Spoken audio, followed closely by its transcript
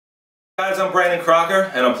Guys, I'm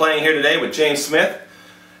Crocker, and I'm playing here today with James Smith,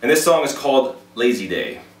 and this song is called Lazy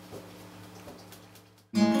Day.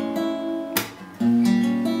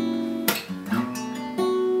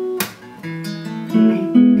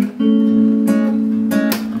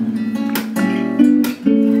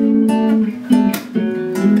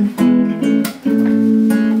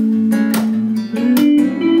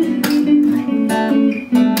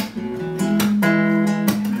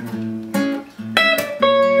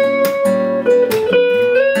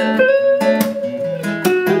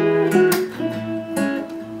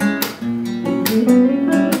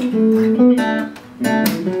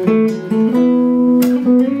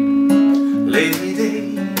 Lazy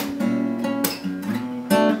day,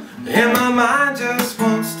 and my mind just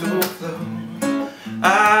wants to flow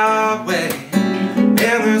away, and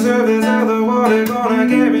the surface of the water gonna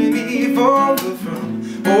carry me further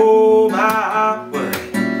from all my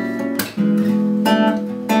worry.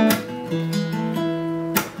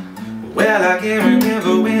 Well, I can't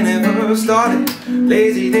remember when it first started.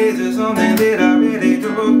 Lazy days are something that I really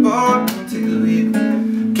took part until you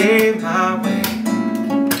came my way.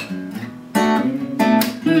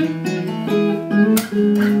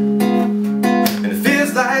 And it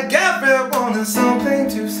feels like everyone has something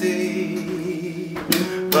to say,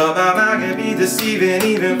 but my mind can be deceiving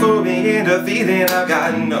even for me into feeling I've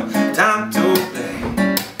got no time to play.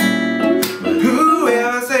 But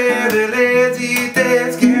whoever said that lazy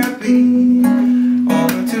days can't be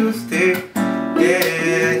on a Tuesday, yeah.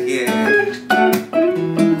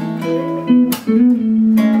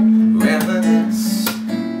 Reminisce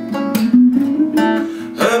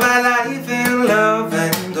of my life and love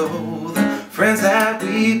and all the friends that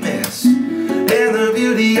we miss, and the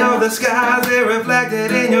beauty of the skies, they're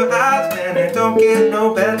reflected in your eyes. Man, it don't get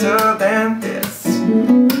no better than this.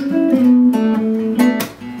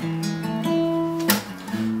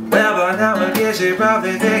 Well, by now I guess you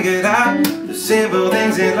probably figured out the simple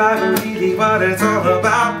things in life are really what it's all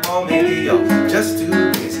about. Or maybe you're just too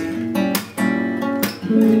busy.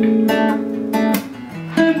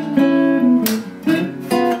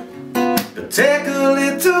 But take a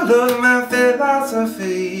little of my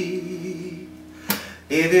philosophy.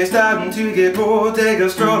 If you're starting to get bored, take a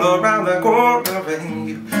stroll around the corner and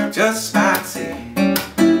you just might see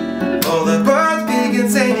all the birds begin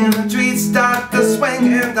singing, the trees start to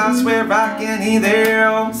swing, and I swear I can hear their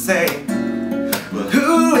own say. Well,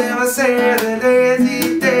 whoever said that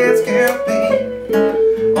lazy days can't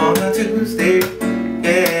be on a Tuesday,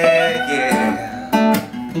 yeah.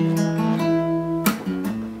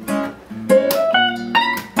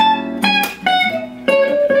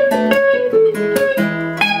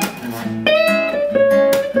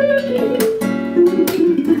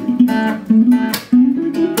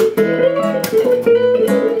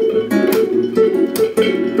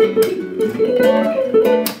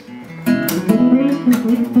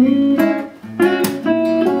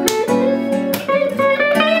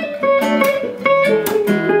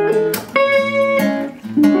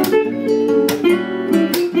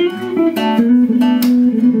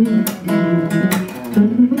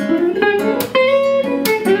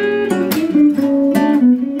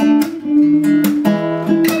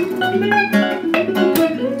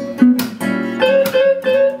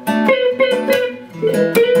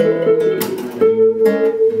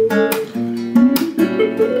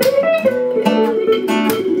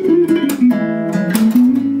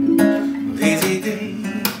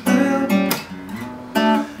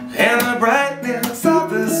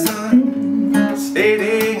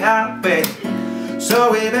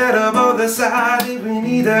 So we better both decide if we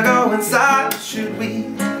need to go inside, or should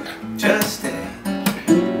we just stay?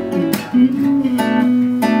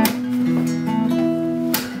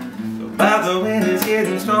 But the wind is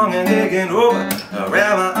getting strong and taking over. I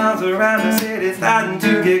wrap my arms around the city, it's starting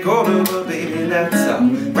to get colder. But baby, that's all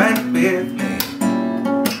right with me.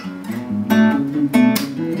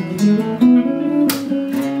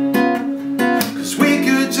 Cause we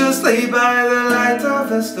could just lay by the light of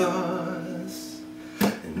the stars.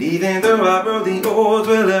 Even though I broke the odds,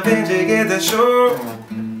 we'll eventually get the shore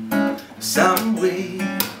some way.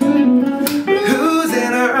 Who's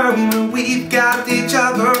in a hurry when we've got each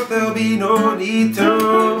other? There'll be no need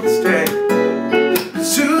to stray.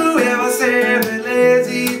 Cause whoever said that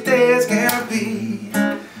lazy days can't be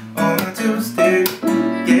on a Tuesday,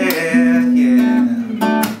 yeah.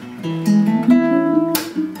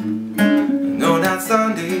 No, not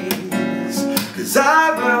Sundays, cause I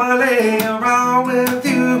will lay around with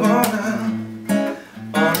you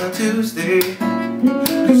on a Tuesday.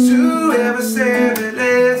 Cause whoever said that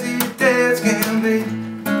lazy days can be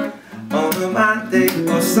on a Monday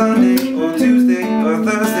or Sunday or Tuesday or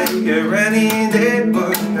Thursday, here any day,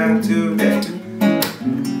 but not to